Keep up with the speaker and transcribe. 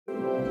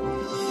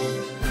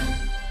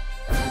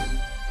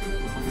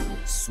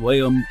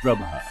Swayam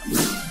Prabha.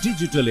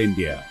 Digital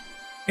India.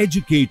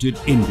 Educated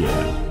India.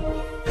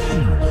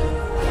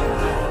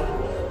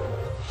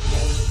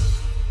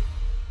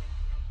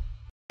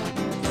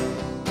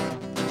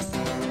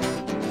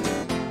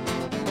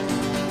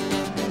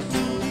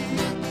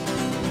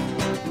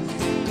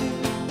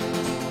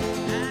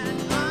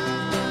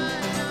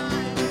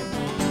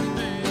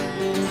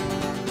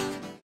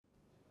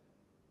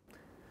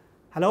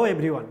 Hello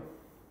everyone,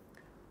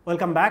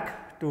 welcome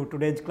back to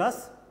today's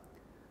class.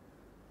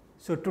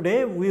 So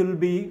today we will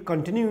be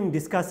continuing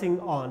discussing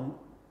on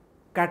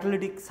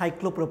catalytic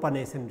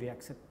cyclopropanation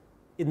reaction.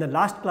 In the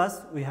last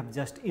class we have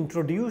just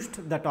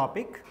introduced the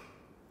topic.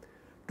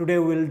 Today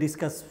we will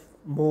discuss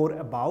more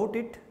about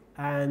it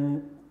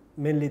and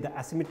mainly the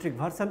asymmetric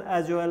version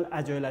as well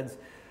as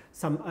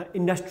some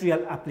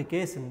industrial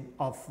application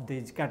of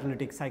this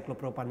catalytic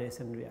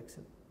cyclopropanation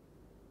reaction.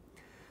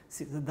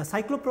 See, the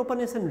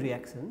cyclopropanation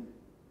reaction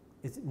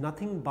is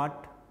nothing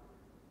but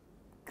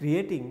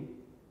creating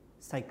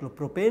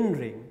cyclopropane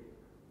ring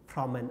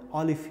from an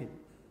olefin.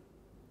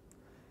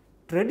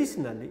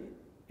 Traditionally,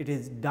 it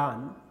is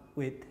done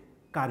with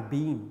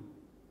carbene.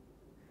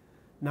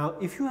 Now,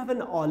 if you have an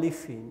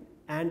olefin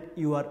and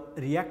you are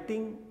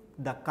reacting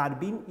the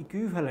carbene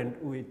equivalent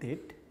with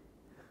it,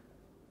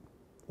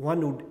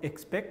 one would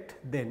expect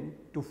then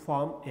to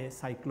form a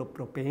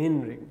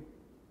cyclopropane ring.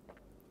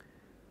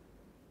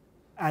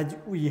 As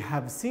we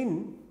have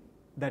seen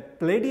that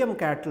palladium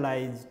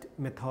catalyzed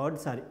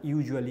methods are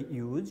usually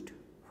used,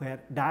 where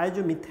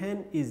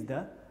diazomethane is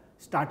the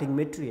starting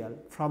material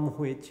from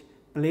which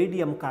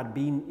palladium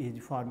carbene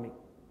is forming.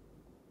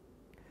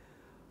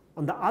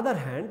 On the other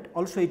hand,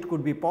 also it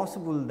could be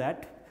possible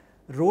that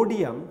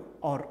rhodium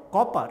or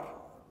copper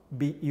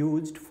be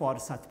used for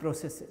such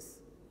processes.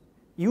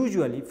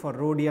 Usually for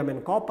rhodium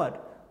and copper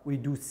we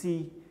do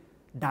see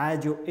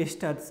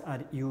diazoesters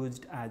are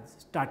used as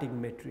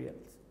starting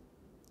materials.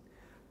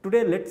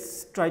 Today let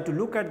us try to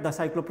look at the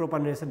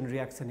cyclopropanation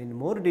reaction in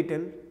more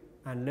detail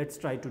and let us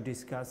try to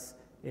discuss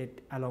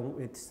it along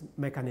with its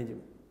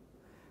mechanism.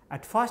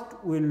 At first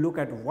we will look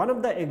at one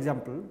of the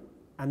example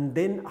and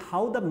then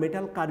how the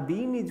metal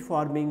carbene is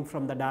forming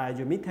from the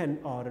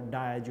diazomethane or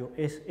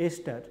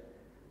diazoester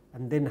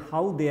and then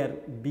how they are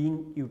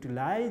being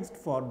utilized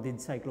for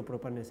this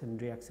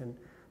cyclopropanation reaction.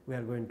 We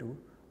are going to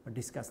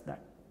discuss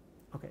that.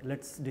 Okay,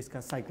 let us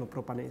discuss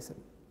cyclopropanation.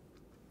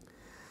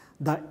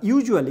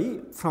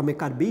 Usually from a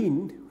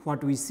carbene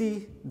what we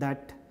see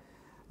that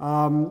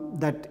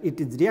that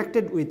it is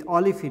reacted with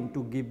olefin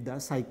to give the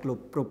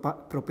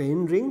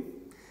cyclopropane ring,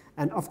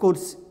 and of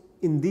course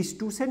in these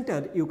two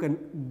center you can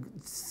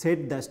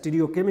set the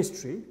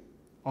stereochemistry.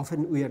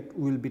 Often we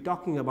will be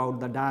talking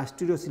about the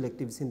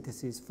diastereoselective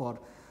synthesis for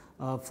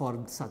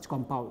such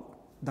compound.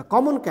 The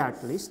common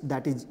catalyst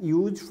that is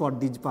used for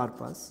this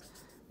purpose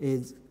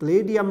is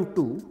palladium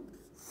 2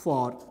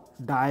 for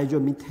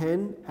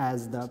diazomethane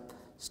as the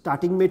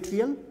starting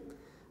material,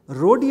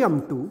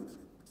 rhodium 2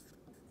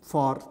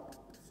 for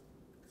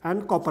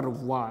and copper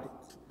Y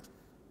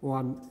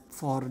 1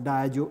 for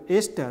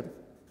diazoester,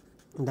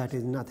 that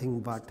is nothing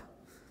but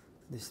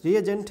this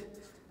reagent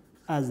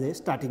as a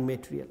starting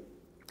material.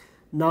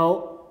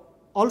 Now,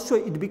 also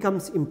it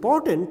becomes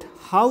important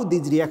how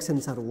these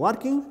reactions are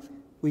working.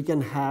 We can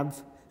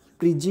have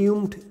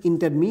presumed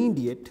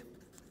intermediate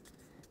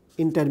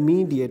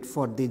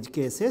for these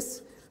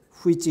cases,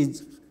 which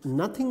is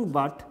nothing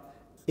but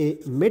a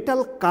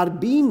metal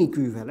carbene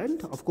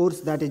equivalent. Of course,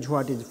 that is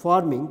what is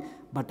forming,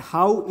 but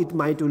how it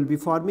might will be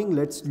forming,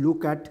 let us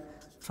look at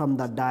from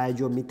the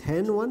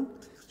diazomethane one.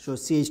 So,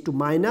 CH2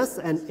 minus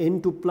and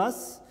N2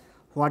 plus,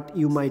 what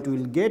you might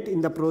will get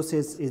in the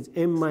process is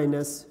M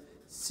minus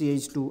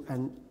CH2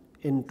 and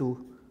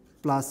N2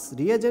 plus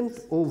reagent.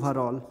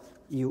 Overall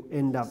you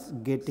end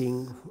up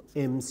getting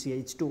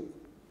MCH2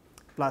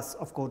 plus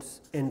of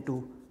course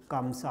N2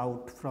 comes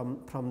out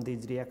from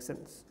these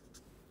reactions.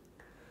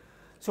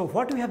 So,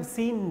 what we have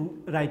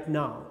seen right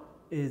now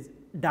is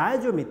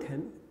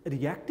diazomethane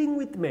reacting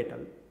with metal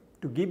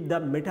to give the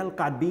metal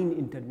carbene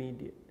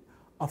intermediate.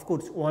 Of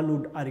course,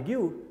 one would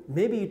argue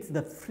maybe it is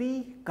the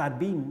free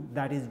carbene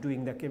that is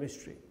doing the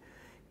chemistry.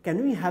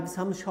 Can we have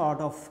some sort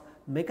of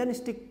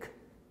mechanistic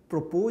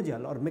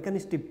proposal or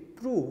mechanistic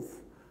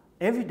proof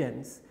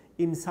evidence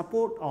in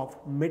support of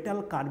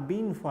metal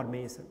carbene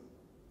formation?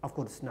 Of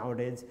course,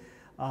 nowadays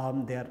there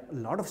are a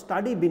lot of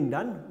study being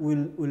done. We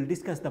will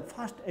discuss the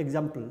first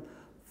example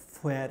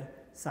where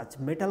such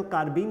metal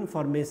carbene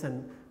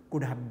formation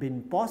could have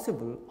been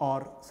possible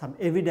or some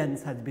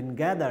evidence has been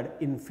gathered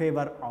in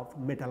favor of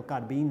metal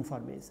carbene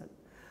formation.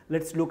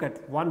 Let us look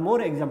at one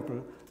more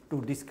example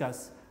to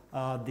discuss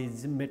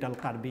this metal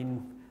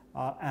carbene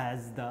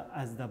as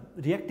the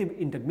reactive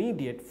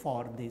intermediate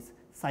for these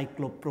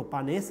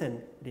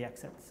cyclopropanation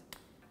reactions.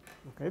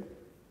 Okay.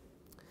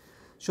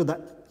 So, the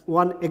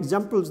one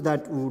examples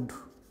that would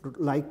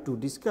like to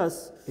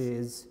discuss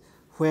is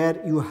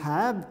where you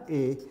have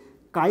a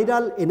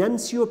chiral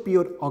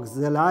enantiopure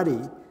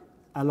auxiliary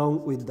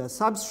along with the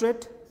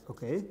substrate,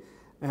 okay.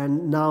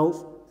 And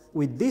now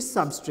with this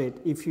substrate,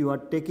 if you are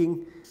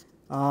taking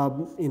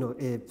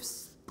a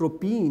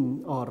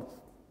propene or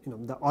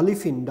the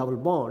olefin double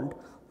bond,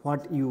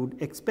 what you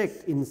would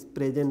expect in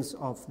presence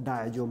of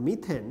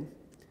diazomethane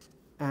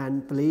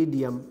and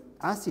palladium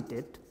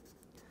acetate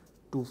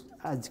to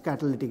as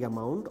catalytic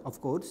amount,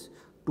 of course,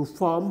 to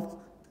form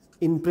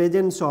in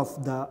presence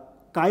of the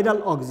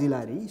chiral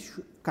auxiliary.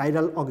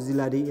 Chiral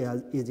auxiliary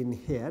is in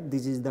here.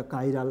 This is the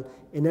chiral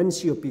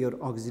enantiopure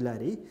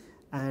auxiliary,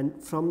 and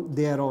from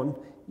there on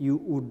you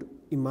would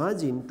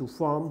imagine to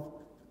form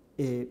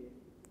a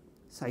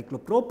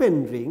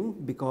cyclopropane ring,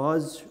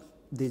 because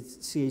this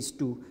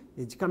CH2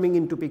 is coming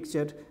into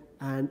picture,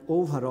 and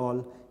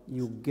overall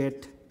you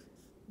get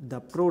the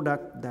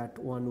product that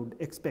one would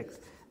expect.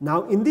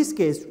 Now, in this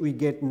case we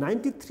get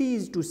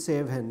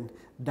 93:7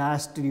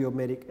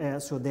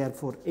 diastereomeric, so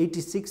therefore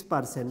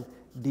 86%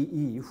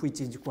 DE, which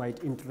is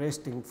quite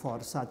interesting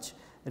for such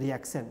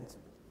reactions.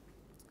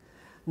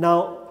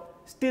 Now,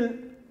 still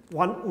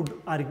one would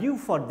argue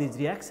for these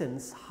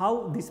reactions,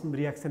 how this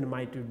reaction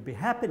might be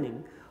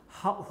happening,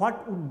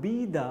 what would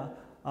be the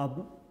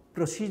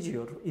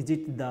procedure. Is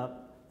it the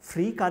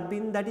free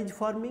carbene that is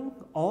forming,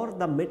 or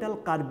the metal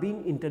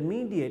carbene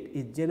intermediate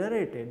is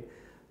generated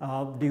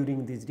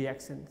during these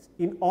reactions?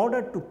 In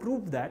order to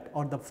prove that,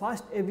 or the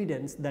first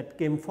evidence that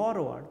came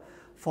forward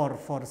for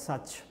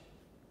such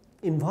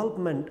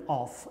involvement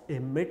of a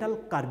metal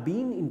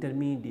carbene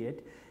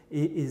intermediate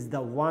is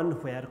the one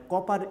where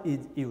copper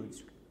is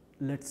used.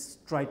 Let us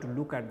try to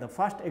look at the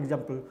first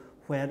example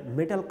where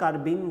metal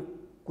carbene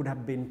could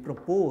have been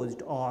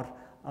proposed, or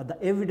the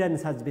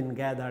evidence has been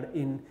gathered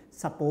in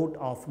support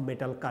of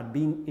metal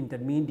carbene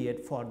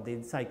intermediate for the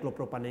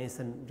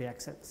cyclopropanation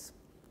reactions.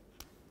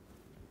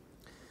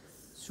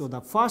 So,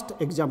 the first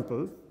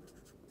example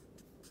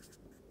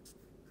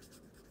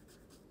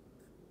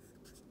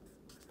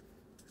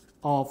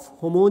of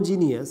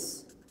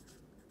homogeneous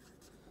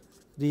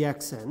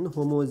reaction,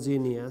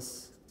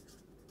 homogeneous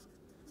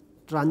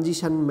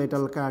transition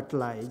metal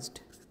catalyzed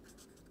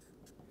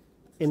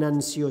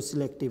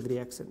enantioselective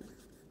reaction.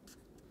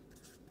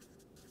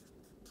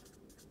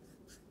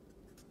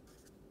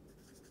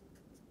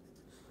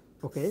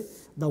 Okay.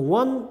 The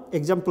one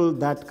example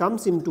that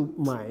comes into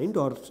mind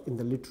or in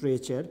the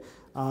literature,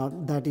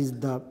 that is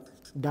the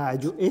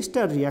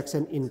diazoester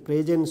reaction in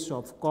presence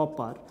of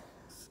copper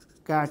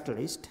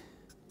catalyst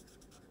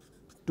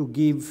to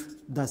give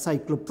the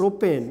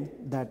cyclopropane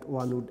that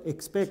one would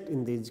expect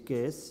in this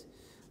case,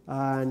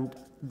 and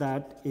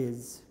that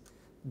is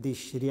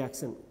this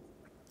reaction.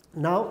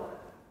 Now,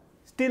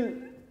 still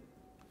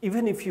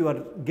even if you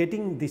are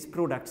getting this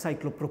product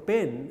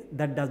cyclopropane,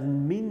 that does not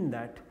mean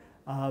that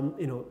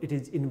it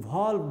is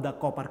involved the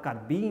copper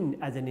carbene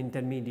as an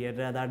intermediate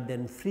rather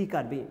than free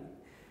carbene.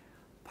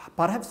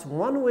 Perhaps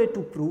one way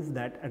to prove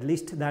that, at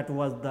least that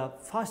was the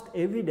first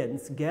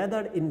evidence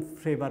gathered in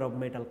favor of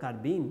metal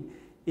carbene,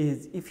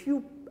 is if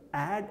you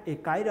add a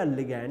chiral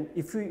ligand,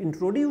 if you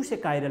introduce a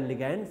chiral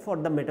ligand for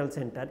the metal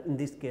center, in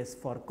this case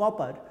for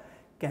copper,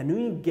 can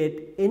we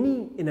get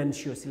any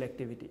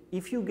enantioselectivity?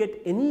 If you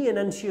get any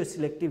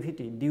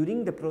enantioselectivity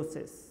during the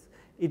process,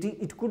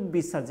 it could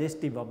be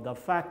suggestive of the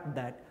fact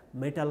that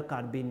metal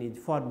carbene is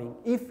forming.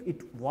 If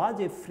it was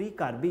a free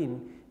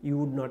carbene, you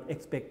would not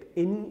expect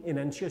any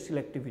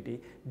enantioselectivity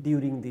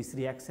during this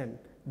reaction,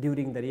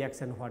 during the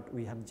reaction what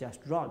we have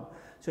just drawn.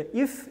 So,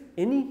 if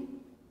any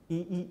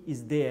EE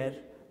is there,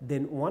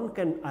 then one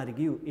can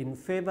argue in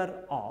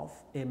favor of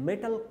a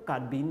metal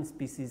carbene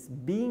species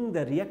being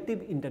the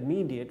reactive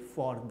intermediate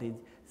for the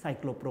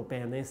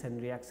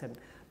cyclopropanation reaction.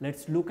 Let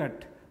us look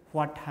at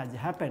what has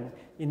happened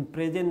in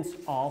presence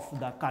of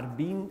the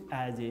carbene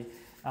as a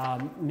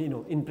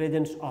in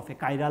presence of a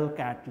chiral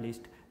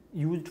catalyst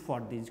used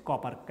for these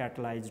copper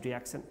catalyzed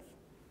reactions.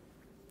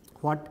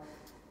 What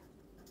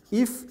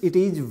if it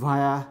is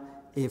via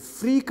a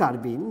free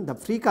carbene? The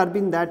free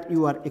carbene that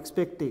you are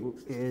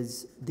expecting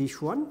is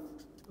this one.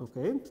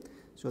 Okay.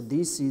 So,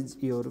 this is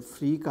your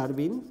free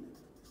carbene,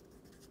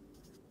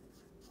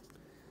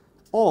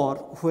 or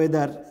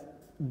whether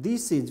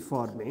this is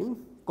forming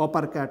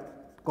copper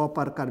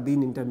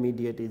carbene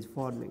intermediate is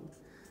forming.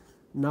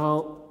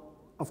 Now,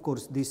 of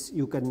course, this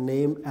you can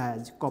name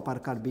as copper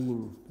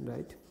carbene,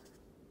 right.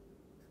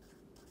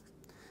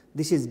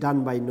 This is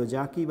done by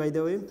Nozaki, by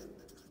the way.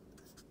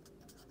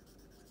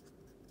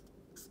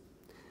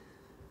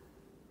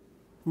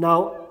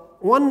 Now,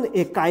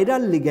 a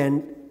chiral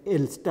ligand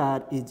L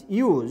star is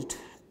used,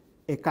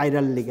 a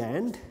chiral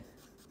ligand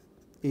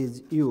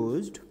is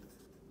used.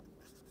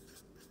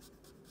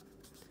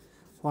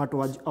 What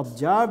was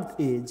observed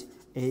is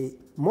a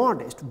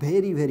modest,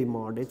 very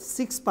modest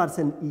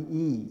 6%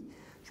 EE.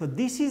 So,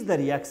 this is the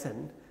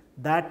reaction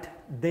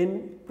that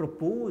then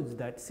proposed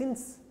that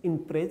since in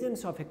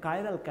presence of a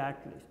chiral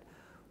catalyst,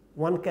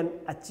 one can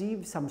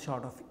achieve some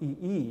sort of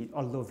EE,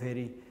 although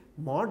very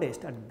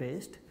modest at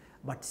best,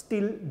 but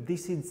still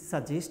this is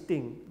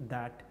suggesting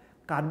that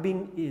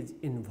carbene is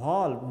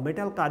involved,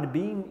 metal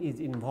carbene is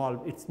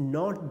involved. It is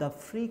not the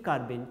free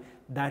carbene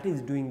that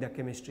is doing the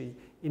chemistry.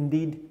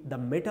 Indeed, the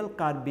metal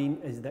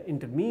carbene is the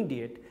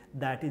intermediate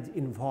that is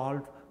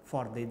involved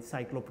for the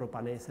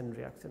cyclopropanation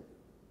reaction.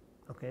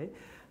 Okay.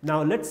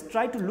 Now, let us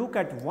try to look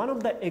at one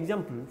of the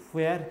examples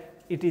where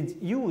it is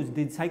used,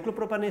 the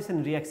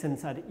cyclopropanation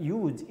reactions are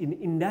used in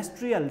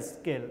industrial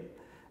scale,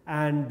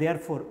 and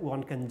therefore,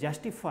 one can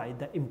justify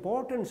the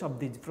importance of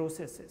these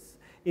processes.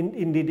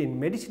 Indeed, in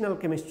medicinal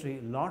chemistry,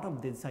 a lot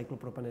of these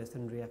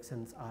cyclopropanation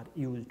reactions are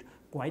used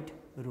quite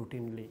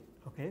routinely.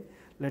 Okay.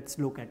 Let us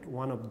look at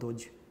one of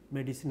those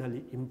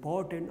medicinally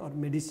important or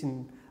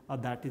medicine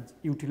that is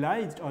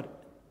utilized or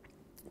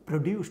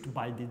produced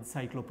by these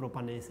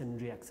cyclopropanation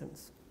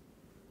reactions.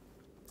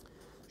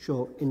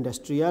 So,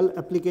 industrial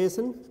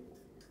application.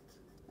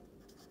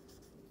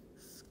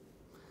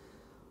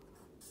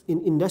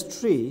 In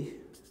industry,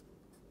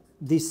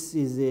 this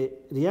is a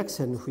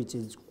reaction which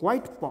is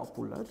quite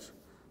popular,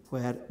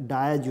 where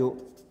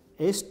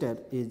diazoester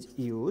is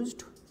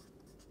used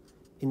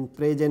in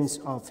presence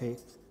of a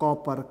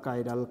copper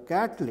chiral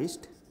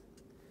catalyst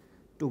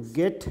to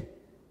get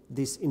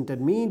this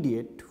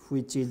intermediate,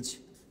 which is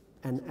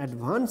an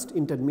advanced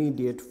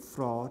intermediate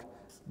for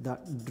the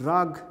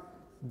drug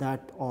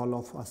that all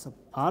of us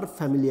are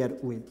familiar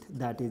with,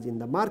 that is in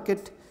the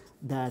market,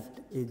 that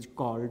is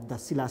called the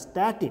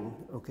cilastatin.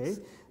 Okay.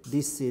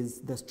 This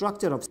is the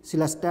structure of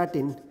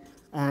cilastatin,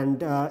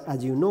 and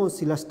as you know,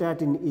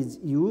 cilastatin is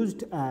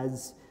used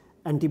as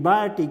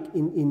antibiotic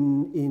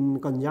in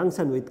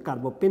conjunction with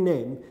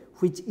carbapenem,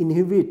 which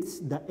inhibits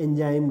the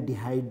enzyme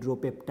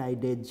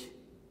dehydropeptidase.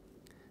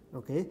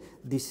 Okay.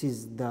 This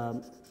is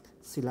the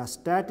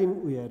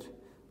cilastatin where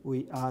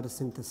we are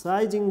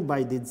synthesizing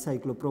by the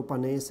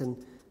cyclopropanation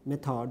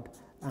method,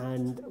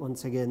 and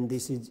once again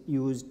this is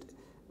used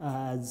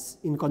as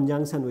in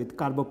conjunction with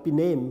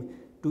carbapenem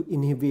to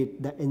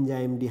inhibit the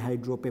enzyme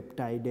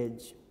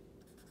dehydropeptidase.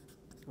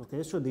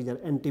 Okay. So, these are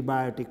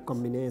antibiotic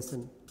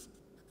combination.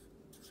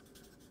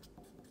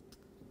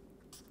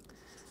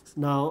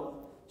 Now,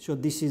 so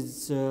this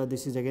is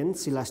again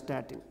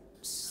cilastatin.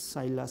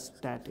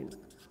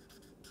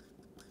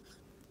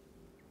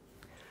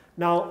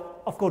 Now,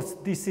 of course,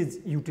 this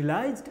is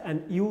utilized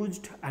and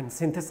used and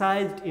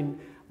synthesized in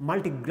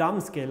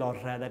multi-gram scale, or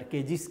rather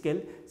kg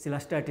scale.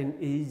 Cilastatin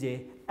is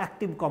a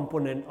active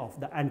component of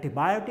the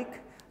antibiotic.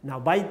 Now,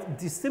 by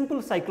this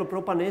simple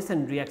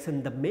cyclopropanation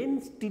reaction, the main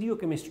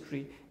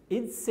stereochemistry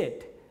is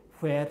set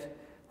where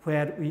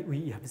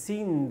we have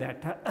seen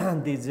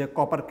that this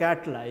copper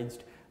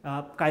catalyzed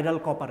chiral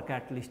copper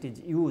catalyst is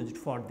used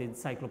for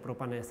this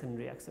cyclopropanation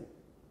reaction.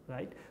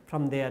 Right.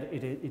 From there,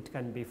 it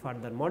can be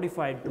further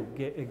modified to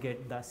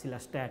get the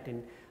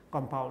cilastatin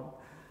compound.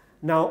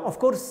 Now, of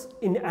course,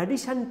 in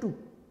addition to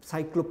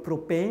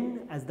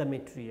cyclopropane as the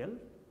material,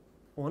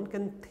 one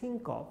can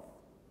think of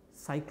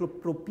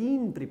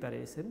cyclopropene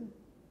preparation.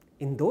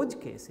 In those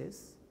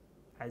cases,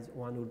 as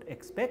one would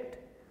expect,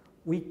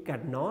 we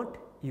cannot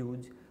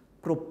use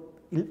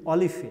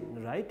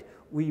olefin, right.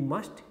 We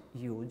must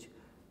use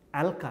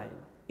alkyne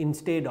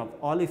instead of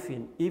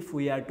olefin if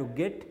we are to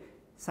get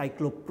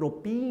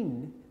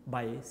cyclopropene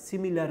by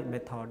similar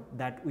method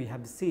that we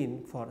have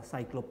seen for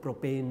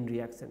cyclopropane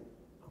reaction.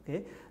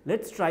 Okay.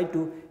 Let us try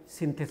to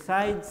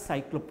synthesize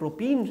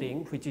cyclopropene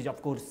ring, which is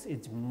of course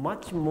is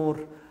much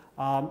more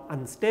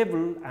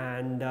unstable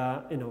and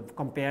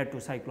compared to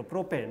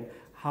cyclopropane.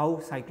 How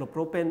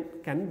cyclopropane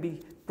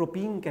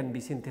can be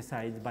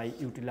synthesized by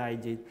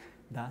utilizing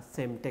the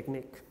same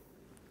technique.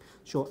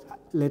 So,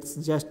 let us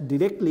just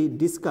directly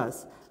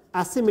discuss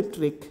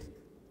asymmetric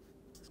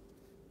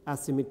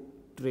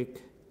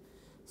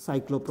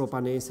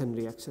cyclopropanation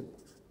reaction,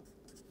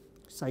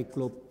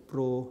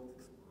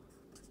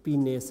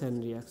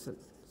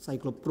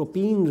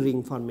 cyclopropene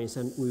ring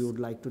formation we would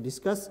like to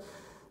discuss.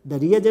 The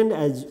reagent,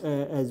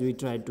 as we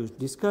tried to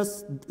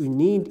discuss, we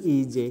need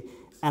is a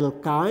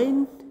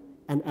alkyne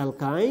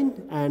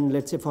and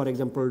let us say for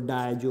example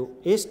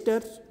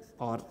diazoester,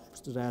 or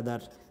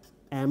rather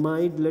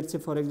amide, let us say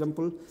for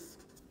example,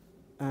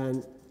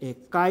 and a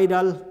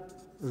chiral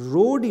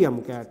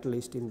rhodium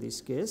catalyst in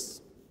this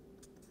case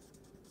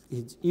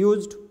is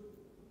used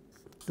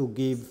to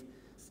give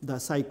the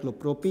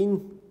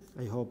cyclopropene.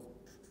 I hope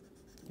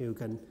you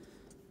can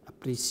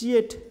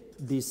appreciate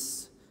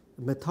this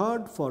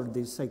method for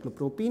this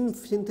cyclopropene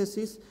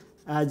synthesis.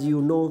 As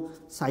you know,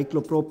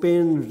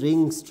 cyclopropane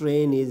ring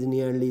strain is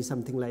nearly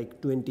something like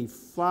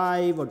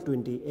 25 or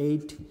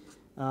 28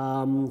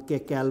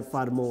 kcal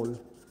per mole,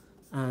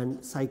 and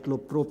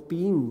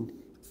cyclopropene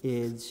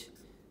is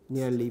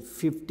nearly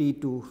 50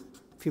 to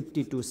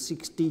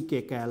 60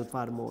 kcal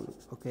per mole.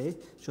 Okay.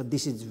 So,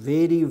 this is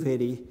very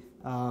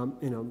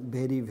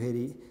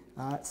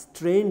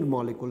strained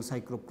molecule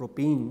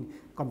cyclopropene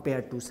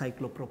compared to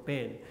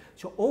cyclopropane.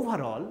 So,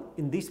 overall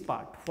in this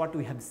part what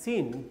we have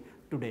seen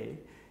today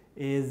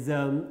is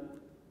the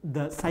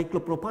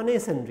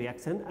cyclopropanation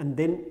reaction, and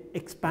then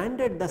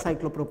expanded the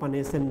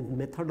cyclopropanation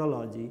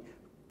methodology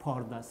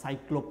for the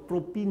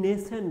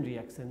cyclopropanation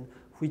reaction,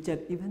 which are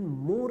even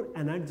more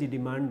energy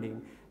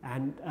demanding,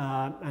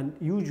 and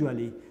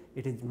usually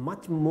it is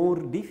much more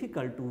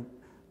difficult to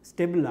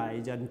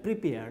stabilize and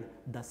prepare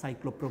the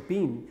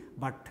cyclopropene,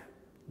 but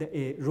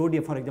a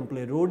rhodium, for example,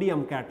 a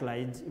rhodium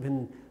catalyzed,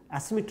 even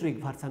asymmetric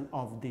version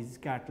of this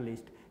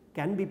catalyst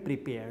can be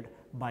prepared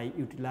by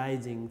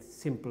utilizing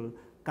simple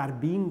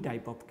carbene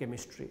type of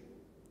chemistry.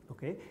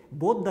 Okay.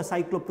 Both the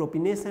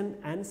cyclopropination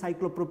and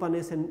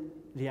cyclopropanation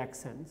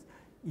reactions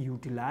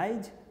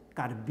utilize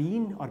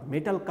carbene or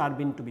metal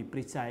carbene, to be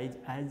precise,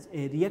 as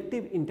a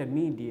reactive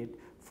intermediate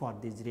for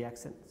these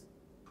reactions.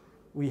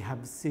 We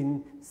have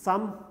seen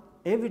some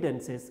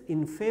evidences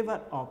in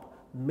favor of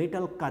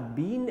metal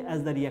carbene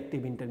as the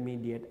reactive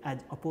intermediate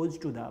as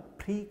opposed to the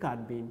free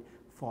carbene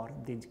for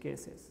these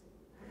cases.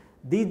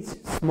 These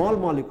small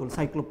molecules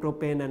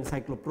cyclopropane and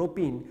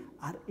cyclopropene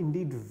are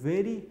indeed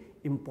very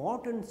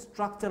important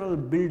structural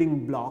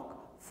building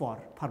block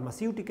for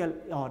pharmaceutical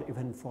or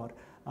even for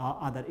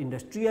other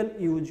industrial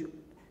use,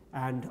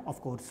 and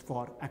of course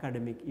for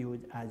academic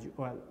use as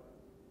well.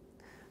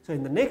 So,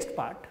 in the next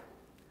part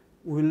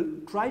we will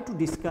try to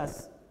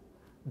discuss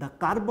the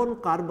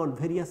carbon-carbon,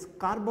 various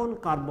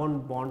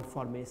carbon-carbon bond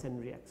formation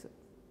reactions.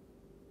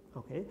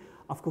 Okay.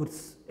 Of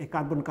course, a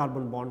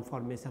carbon-carbon bond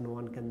formation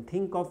one can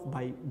think of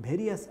by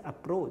various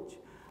approach,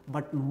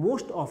 but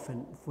most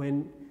often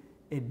when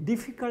a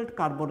difficult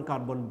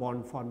carbon-carbon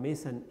bond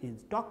formation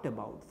is talked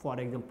about, for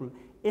example,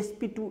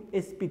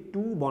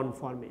 sp2-sp2 bond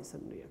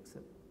formation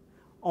reaction,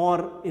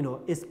 or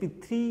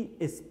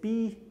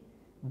sp3-sp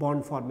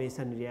bond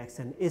formation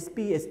reaction,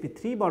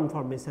 sp-sp3 bond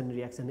formation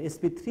reaction,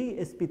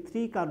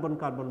 sp3-sp3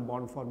 carbon-carbon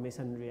bond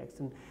formation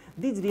reaction.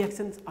 These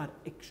reactions are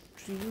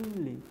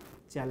extremely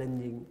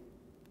challenging,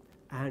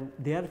 and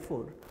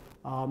therefore,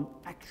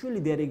 actually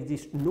there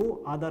exists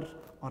no other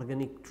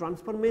organic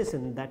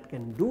transformation that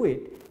can do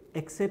it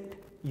except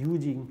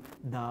using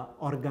the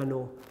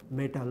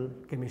organometal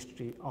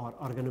chemistry or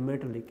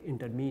organometallic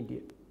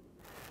intermediate.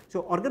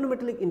 So,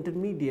 organometallic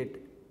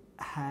intermediate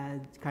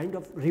has kind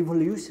of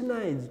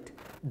revolutionized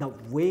the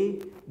way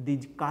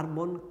these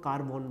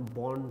carbon-carbon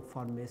bond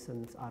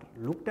formations are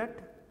looked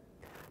at.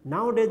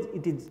 Nowadays,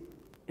 it is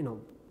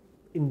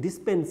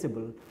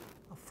indispensable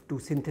to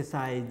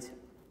synthesize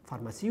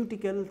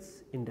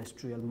pharmaceuticals,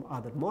 industrial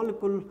other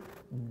molecule,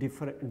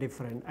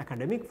 different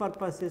academic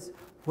purposes.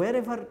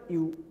 Wherever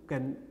you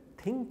can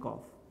think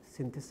of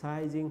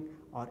synthesizing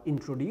or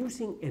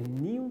introducing a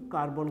new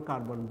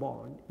carbon-carbon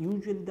bond,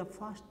 usually the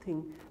first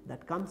thing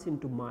that comes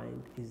into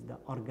mind is the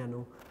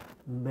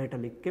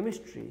organometallic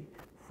chemistry,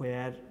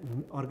 where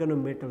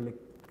organometallic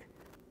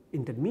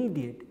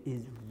intermediate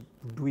is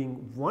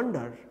doing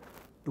wonder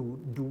to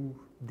do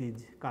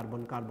these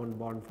carbon-carbon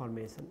bond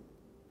formation.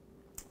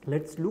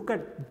 Let us look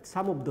at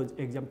some of those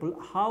examples,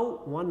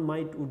 how one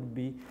would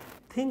be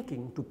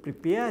thinking to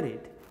prepare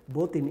it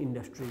both in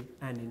industry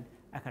and in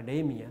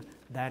academia.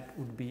 That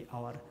would be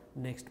our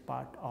next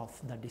part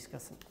of the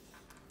discussion.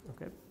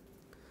 Okay.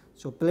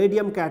 So,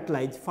 palladium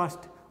catalyzed,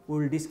 first we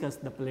will discuss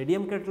the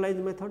palladium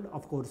catalyzed method.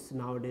 Of course,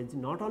 nowadays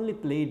not only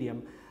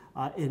palladium,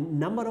 a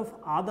number of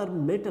other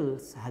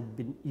metals has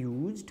been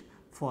used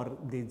for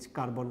these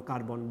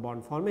carbon-carbon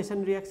bond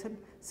formation reaction,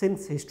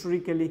 since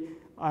historically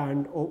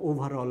and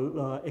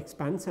overall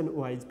expansion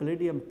wise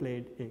palladium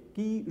played a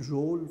key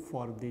role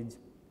for these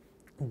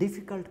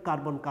difficult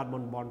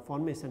carbon-carbon bond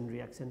formation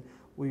reaction.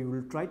 We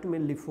will try to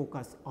mainly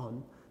focus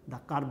on the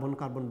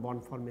carbon-carbon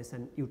bond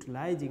formation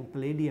utilizing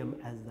palladium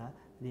as the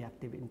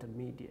reactive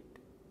intermediate.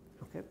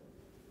 Okay.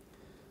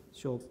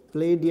 So,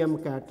 palladium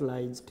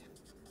catalyzed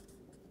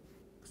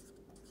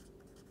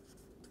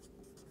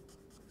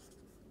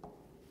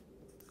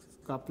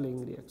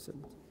coupling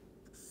reaction.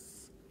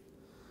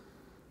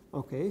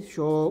 Okay.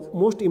 So,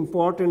 most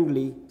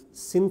importantly,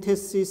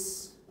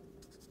 synthesis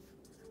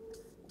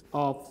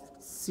of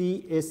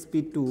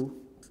CsP2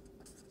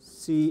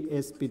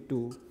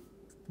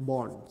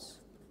 bonds,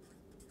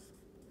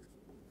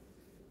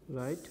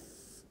 right.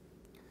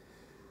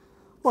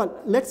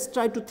 Well, let us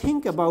try to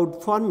think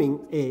about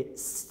forming a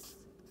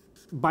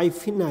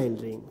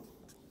biphenyl ring.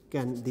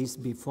 Can this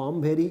be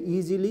formed very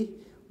easily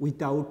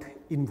without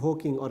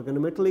invoking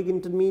organometallic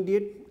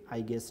intermediate?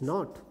 I guess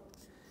not.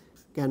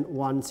 Can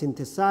one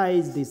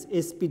synthesize this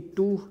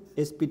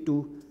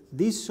sp2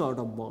 this sort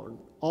of bond,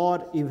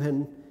 or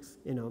even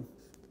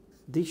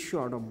this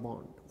sort of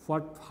bond?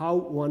 How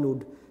one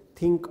would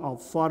think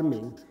of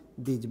forming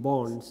these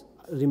bonds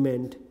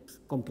remained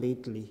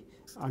completely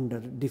under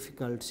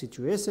difficult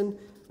situation.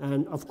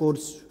 And of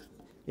course,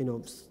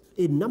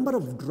 a number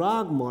of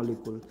drug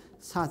molecule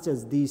such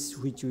as this,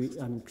 which I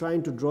am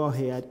trying to draw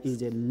here,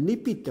 is a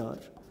lipitor,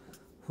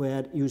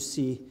 where you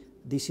see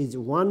this is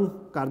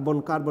one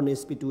carbon-carbon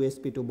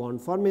sp2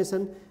 bond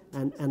formation,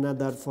 and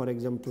another, for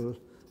example,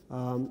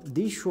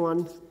 this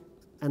one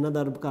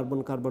another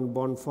carbon-carbon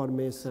bond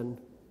formation,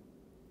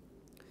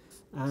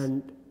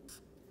 and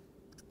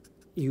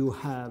you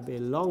have a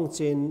long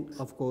chain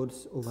of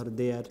course over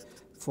there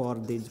for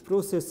these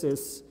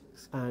processes.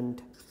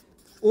 And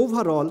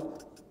overall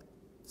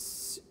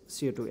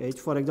CO2H,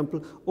 for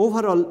example,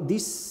 overall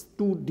these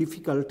two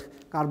difficult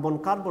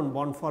carbon-carbon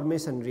bond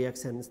formation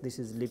reactions, this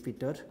is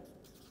lipitor,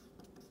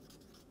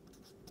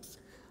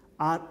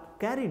 are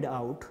carried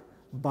out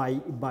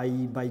by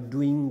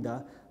doing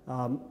the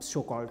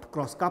so called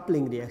cross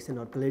coupling reaction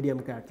or palladium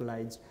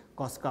catalyzed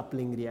cross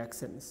coupling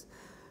reactions.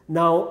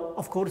 Now,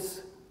 of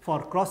course,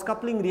 for cross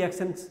coupling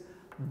reactions,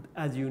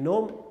 as you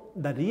know,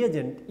 the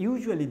reagent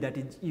usually that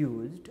is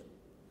used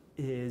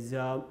is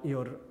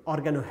your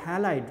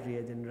organohalide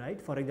reagent,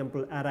 right. For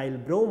example,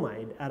 aryl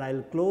bromide,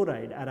 aryl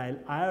chloride, aryl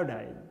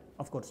iodide,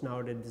 of course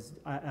nowadays this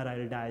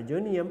aryl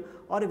diazonium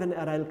or even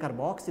aryl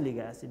carboxylic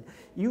acid.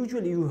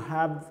 Usually you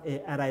have a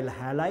aryl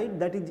halide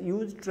that is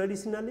used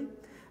traditionally,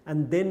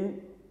 and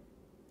then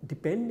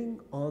depending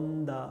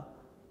on the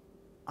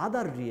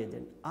other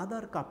reagent,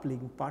 other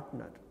coupling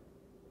partner,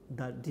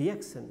 the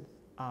reactions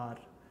are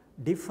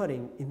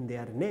differing in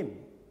their name,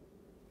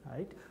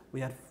 right.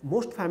 We are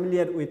most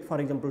familiar with, for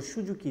example,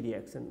 Suzuki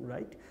reaction,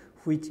 right,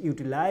 which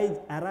utilize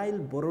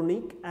aryl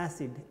boronic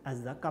acid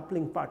as the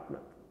coupling partner.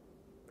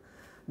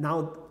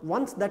 Now,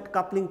 once that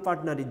coupling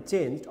partner is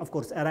changed, of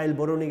course, aryl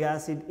boronic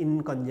acid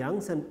in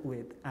conjunction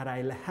with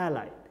aryl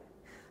halide.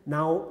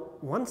 Now,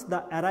 once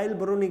the aryl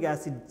boronic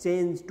acid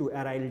changed to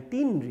aryl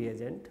tin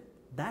reagent,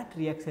 that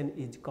reaction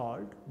is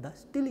called the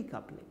Stille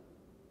coupling,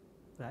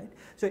 right.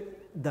 So,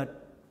 the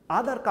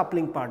other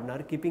coupling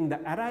partner keeping the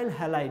aryl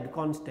halide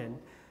constant,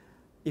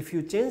 if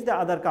you change the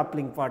other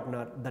coupling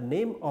partner, the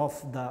name of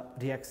the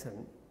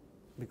reaction,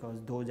 because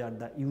those are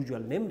the usual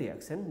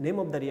name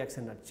of the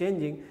reaction are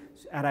changing.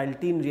 So,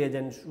 aryl tin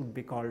reagent should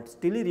be called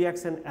Stille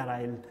reaction,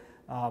 aryl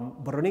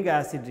boronic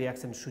acid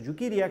reaction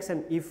Suzuki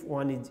reaction. If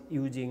one is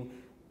using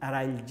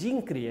aryl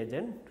zinc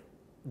reagent,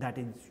 that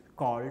is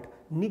called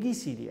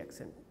Nigisi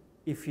reaction.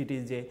 If it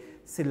is a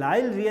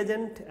silyl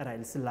reagent,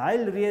 aryl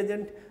silyl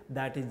reagent,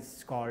 that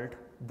is called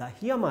the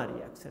Hiyama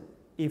reaction.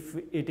 If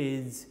it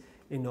is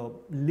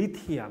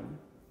lithium,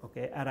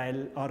 okay,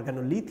 aryl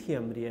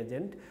organolithium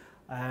reagent,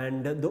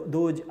 and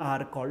those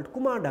are called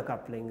Kumada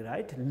coupling,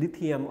 right.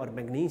 Lithium or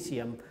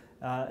magnesium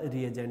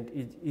reagent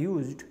is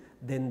used,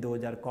 then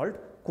those are called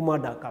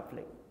Kumada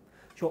coupling.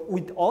 So,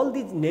 with all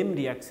these name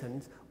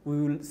reactions,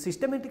 we will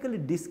systematically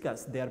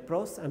discuss their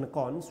pros and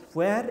cons,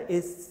 where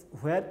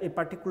a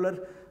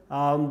particular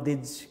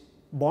this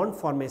bond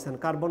formation,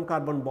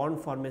 carbon-carbon bond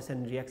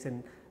formation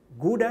reaction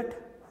good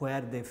at,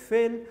 where they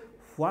fail,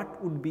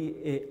 what would be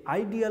a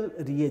ideal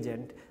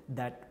reagent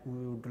that we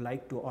would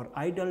like to, or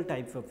ideal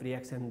type of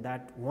reaction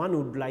that one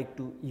would like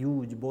to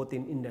use both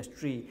in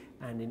industry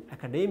and in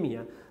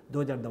academia.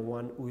 Those are the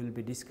one we will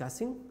be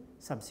discussing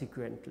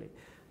subsequently.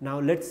 Now,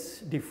 let us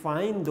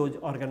define those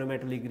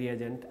organometallic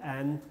reagent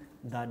and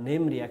the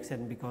name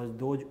reaction, because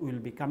those will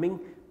be coming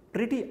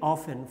pretty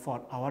often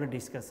for our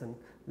discussion.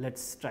 Let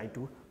us try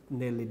to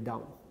nail it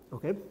down.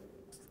 Okay.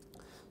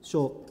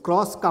 So,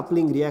 cross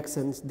coupling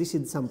reactions, this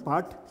is some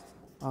part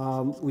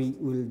we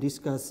will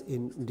discuss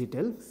in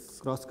detail.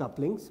 Cross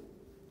couplings,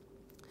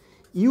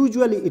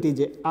 usually it is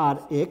a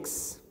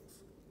Rx,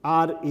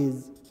 R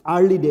is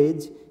early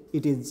days,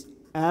 it is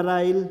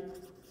aryl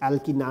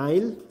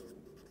alkynyl.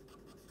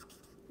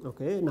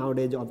 Okay.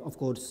 Nowadays of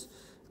course,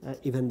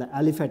 even the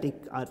aliphatic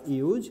are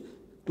used.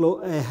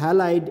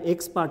 Halide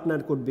X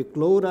partner could be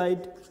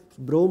chloride,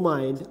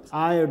 bromide,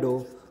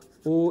 iodo,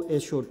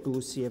 OSO2,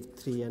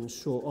 CF3 and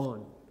so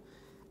on.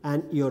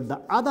 And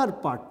the other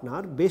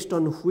partner, based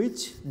on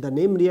which the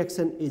name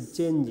reaction is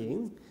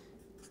changing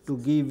to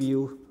give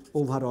you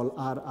overall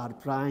RR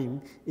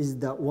prime, is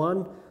the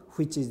one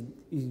which is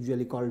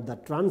usually called the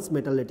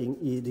transmetallitic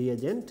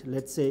reagent.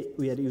 Let us say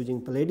we are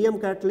using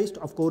palladium catalyst.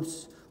 Of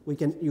course, we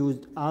can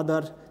use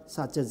other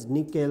such as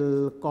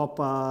nickel,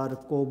 copper,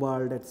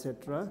 cobalt,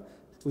 etc.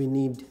 We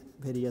need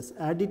various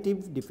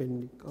additives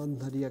depending on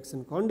the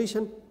reaction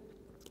condition.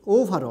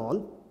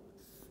 Overall,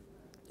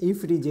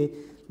 if it is a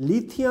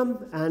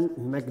lithium and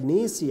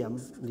magnesium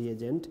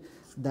reagent,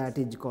 that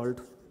is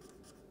called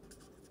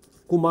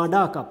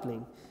Kumada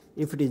coupling.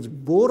 If it is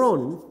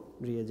boron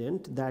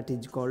reagent, that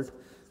is called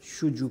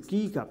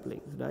Suzuki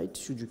coupling, right,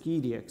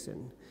 Suzuki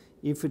reaction.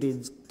 If it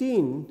is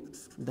tin,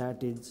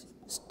 that is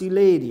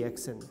Stille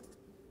reaction.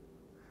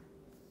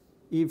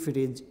 If it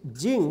is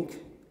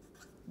zinc,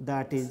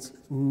 that is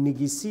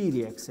Nigisi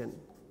reaction.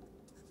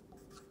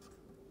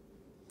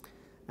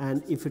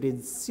 And if it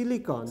is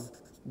silicon,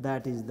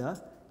 that is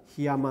the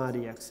Hiyama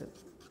reaction.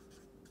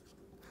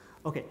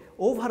 Okay.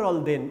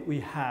 Overall, then we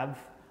have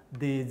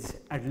these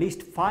at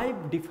least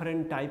 5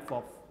 different type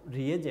of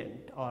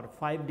reagent or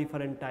 5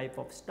 different type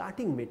of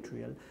starting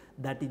material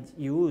that is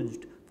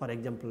used, for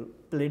example,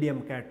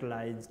 palladium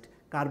catalyzed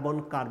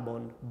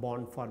carbon-carbon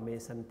bond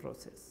formation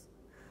process.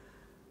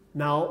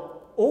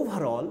 Now,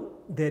 overall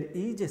there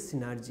is a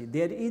synergy,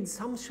 there is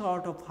some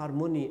sort of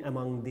harmony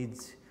among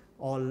these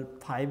all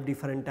 5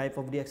 different type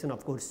of reaction.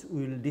 Of course,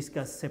 we will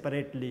discuss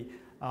separately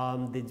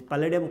this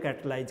palladium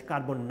catalyzed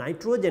carbon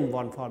nitrogen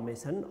bond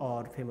formation,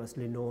 or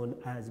famously known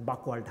as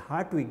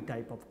Buchwald-Hartwig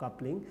type of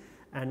coupling,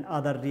 and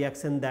other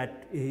reaction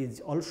that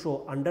is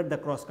also under the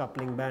cross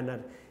coupling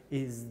banner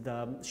is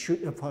the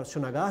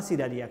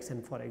Sonagashira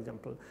reaction, for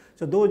example.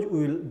 So, those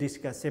we will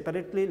discuss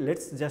separately. Let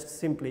us just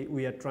simply,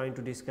 we are trying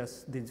to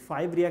discuss these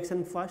 5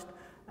 reactions first,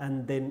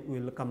 and then we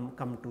will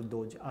come to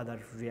those other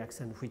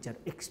reactions which are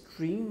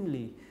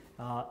extremely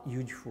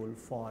useful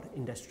for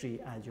industry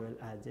as well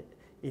as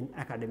in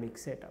academic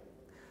setup.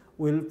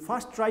 We will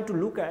first try to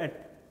look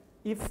at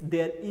if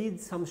there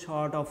is some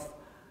sort of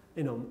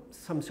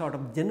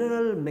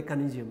general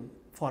mechanism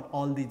for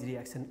all these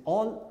reactions.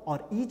 All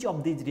or each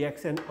of these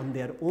reactions on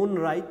their own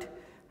right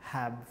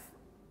have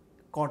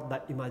caught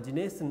the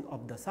imagination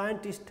of the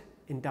scientist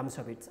in terms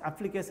of its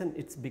application.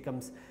 It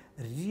becomes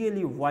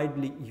really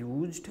widely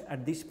used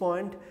at this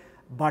point,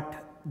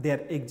 but there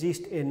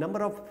exist a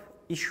number of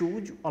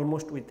issues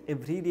almost with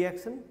every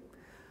reaction.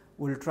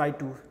 We will try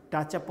to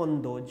touch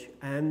upon those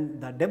and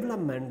the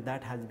development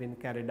that has been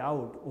carried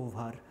out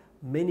over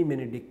many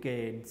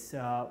decades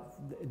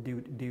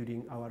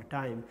during our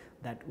time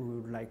that we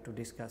would like to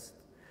discuss.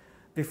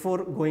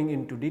 Before going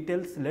into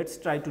details, let us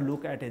try to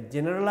look at a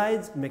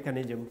generalized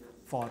mechanism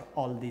for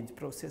all these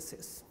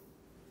processes.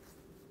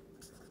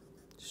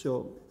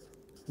 So,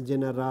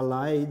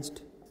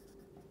 generalized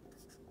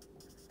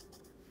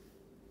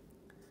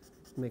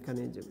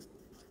mechanism.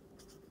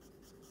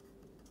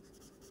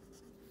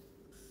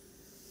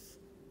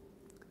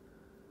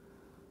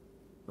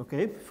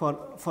 Okay.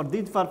 For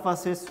these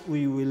purposes,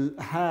 we will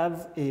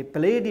have a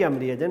palladium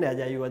reagent. As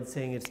I was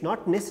saying, it is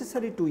not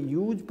necessary to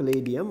use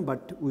palladium,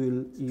 but we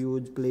will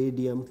use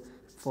palladium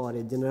for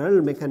a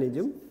general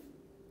mechanism.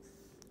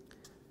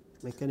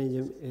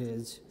 Mechanism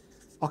is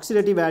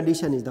oxidative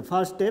addition is the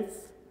first step,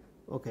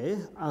 okay,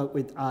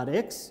 with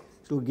Rx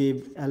to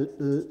give a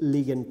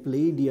ligand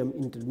palladium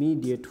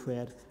intermediate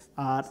where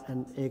R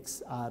and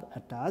X are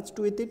attached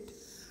with it.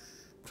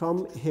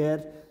 From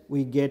here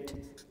we get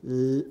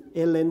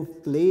Ln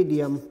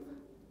palladium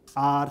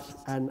R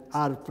and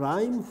R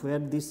prime, where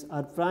this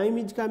R prime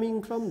is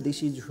coming from.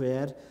 This is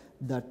where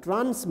the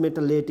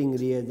transmetallating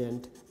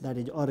reagent, that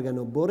is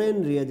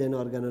organoborane reagent,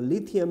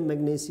 organolithium,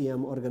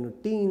 magnesium,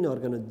 organotin,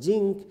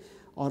 organozinc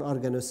or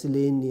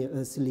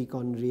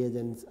organosilicon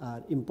reagents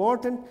are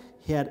important.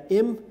 Here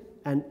M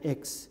and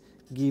X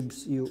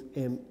gives you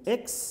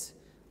Mx.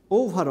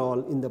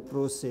 Overall in the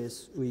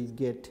process we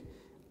get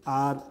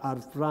R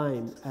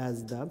prime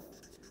as the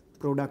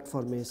product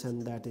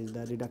formation, that is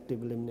the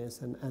reductive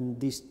elimination, and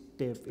this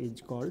step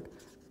is called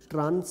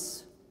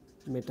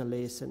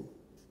transmetallation.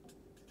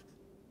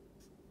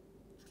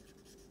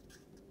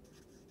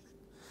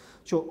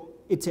 So,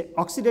 it is a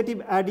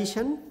oxidative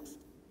addition,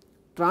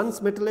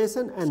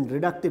 transmetallation and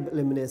reductive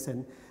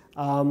elimination.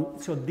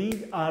 So,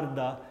 these are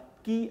the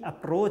key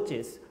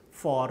approaches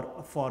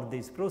for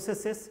these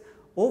processes.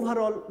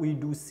 Overall, we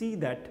do see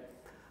that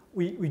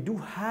we do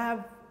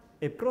have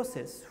a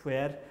process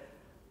where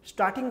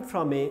starting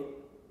from an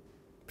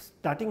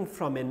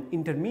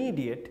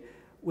intermediate,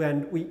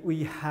 when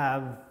we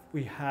have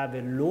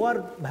a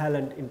lower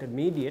valent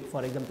intermediate,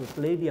 for example,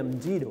 palladium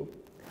 0.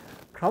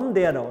 From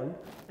there on,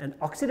 an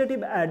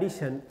oxidative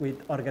addition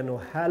with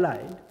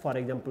organohalide, for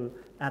example,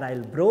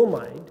 aryl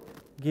bromide,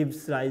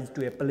 gives rise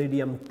to a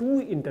palladium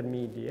 2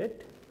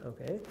 intermediate,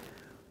 okay,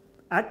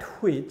 at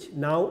which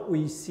now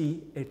we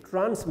see a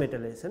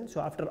transmetallation.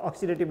 So, after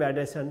oxidative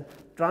addition,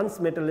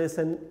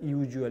 transmetallation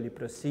usually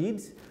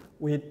proceeds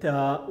with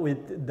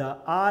the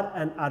R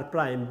and R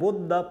prime,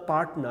 both the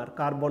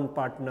carbon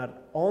partner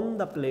on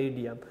the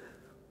palladium,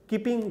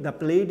 keeping the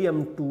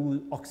palladium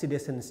 2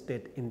 oxidation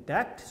state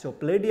intact. So,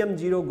 palladium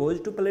 0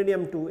 goes to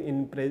palladium 2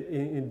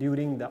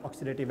 during the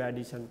oxidative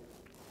addition,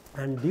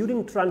 and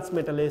during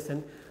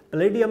transmetallation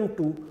palladium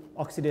 2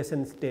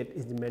 oxidation state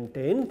is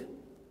maintained.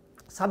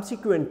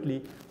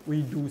 Subsequently,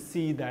 we do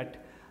see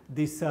that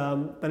this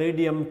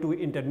palladium 2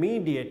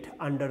 intermediate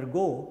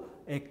undergo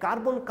a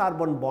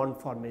carbon-carbon bond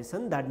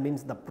formation, that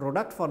means the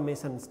product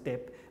formation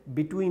step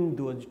between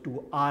those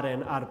two R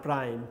and R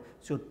prime.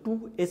 So,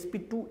 2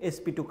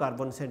 sp2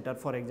 carbon center,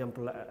 for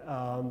example,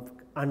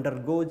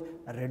 undergoes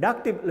a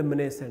reductive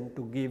elimination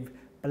to give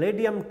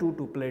palladium 2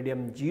 to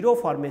palladium 0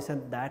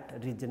 formation that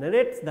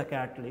regenerates the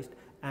catalyst,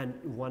 and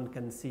one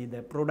can see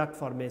the product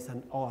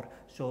formation, or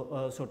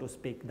so to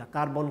speak, the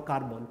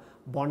carbon-carbon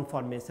bond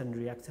formation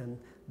reaction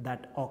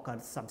that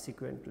occurs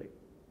subsequently.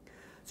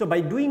 So,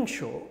 by doing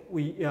so,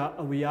 we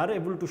are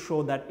able to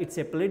show that it is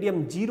a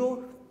palladium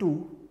 0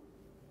 to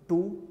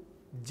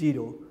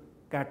 0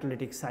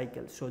 catalytic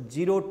cycle. So,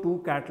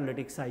 0-2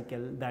 catalytic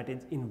cycle that is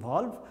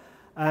involved,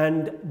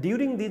 and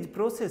during these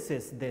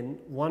processes then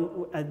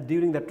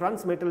during the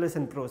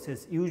transmetallation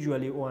process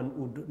usually one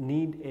would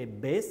need a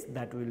base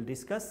that we will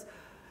discuss.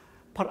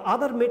 For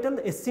other metal,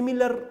 a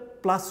similar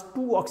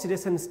 +2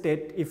 oxidation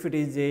state, if it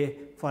is a,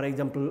 for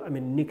example,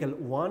 nickel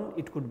 1,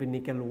 it could be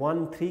nickel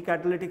 1,3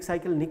 catalytic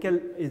cycle. Nickel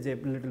is a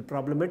little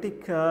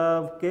problematic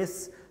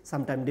case,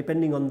 sometime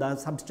depending on the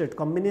substrate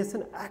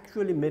combination.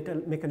 Actually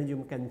metal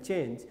mechanism can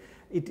change.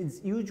 It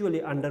is usually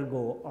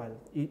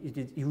it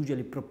is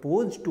usually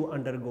proposed to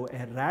undergo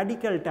a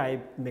radical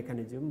type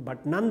mechanism,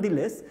 but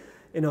nonetheless,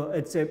 it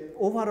is a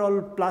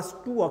overall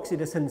 +2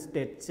 oxidation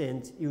state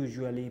change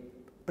usually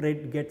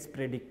gets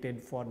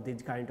predicted for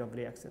these kind of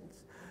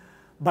reactions.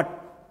 But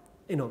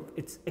it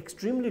is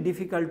extremely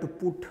difficult to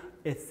put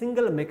a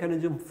single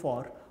mechanism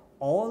for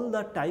all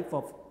the type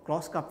of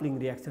cross coupling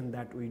reaction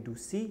that we do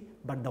see,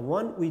 but the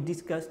one we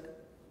discussed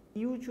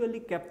usually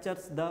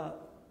captures the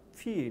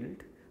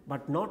field,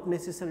 but not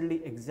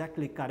necessarily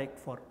exactly correct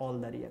for all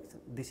the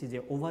reactions. This is a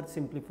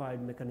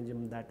oversimplified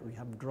mechanism that we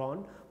have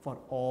drawn for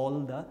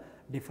all the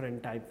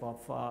different type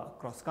of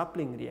cross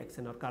coupling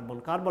reaction or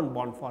carbon-carbon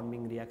bond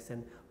forming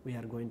reaction we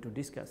are going to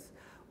discuss.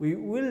 We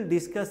will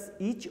discuss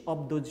each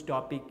of those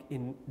topic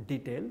in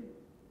detail.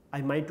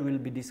 I will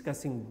be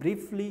discussing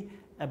briefly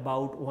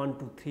about 1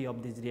 to 3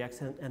 of these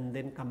reactions and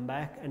then come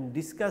back and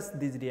discuss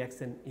this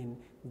reaction in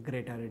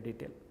greater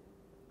detail.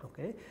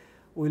 Okay.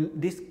 We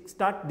will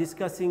start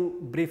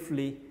discussing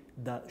briefly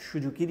the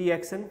Suzuki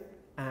reaction,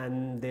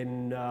 and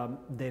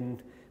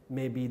then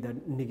maybe the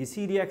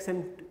Nigisi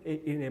reaction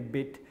in a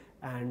bit,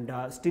 and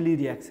Stille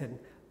reaction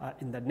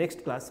in the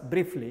next class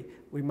briefly.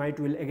 We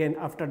will again,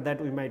 after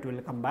that we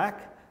will come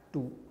back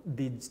to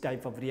these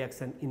type of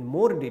reaction in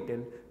more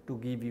detail to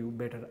give you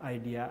better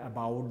idea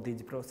about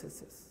these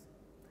processes.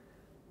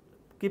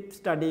 Keep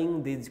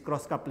studying these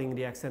cross coupling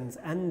reactions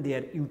and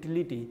their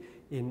utility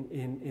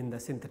in the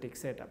synthetic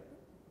setup.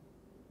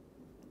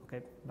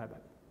 Okay, bye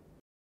bye.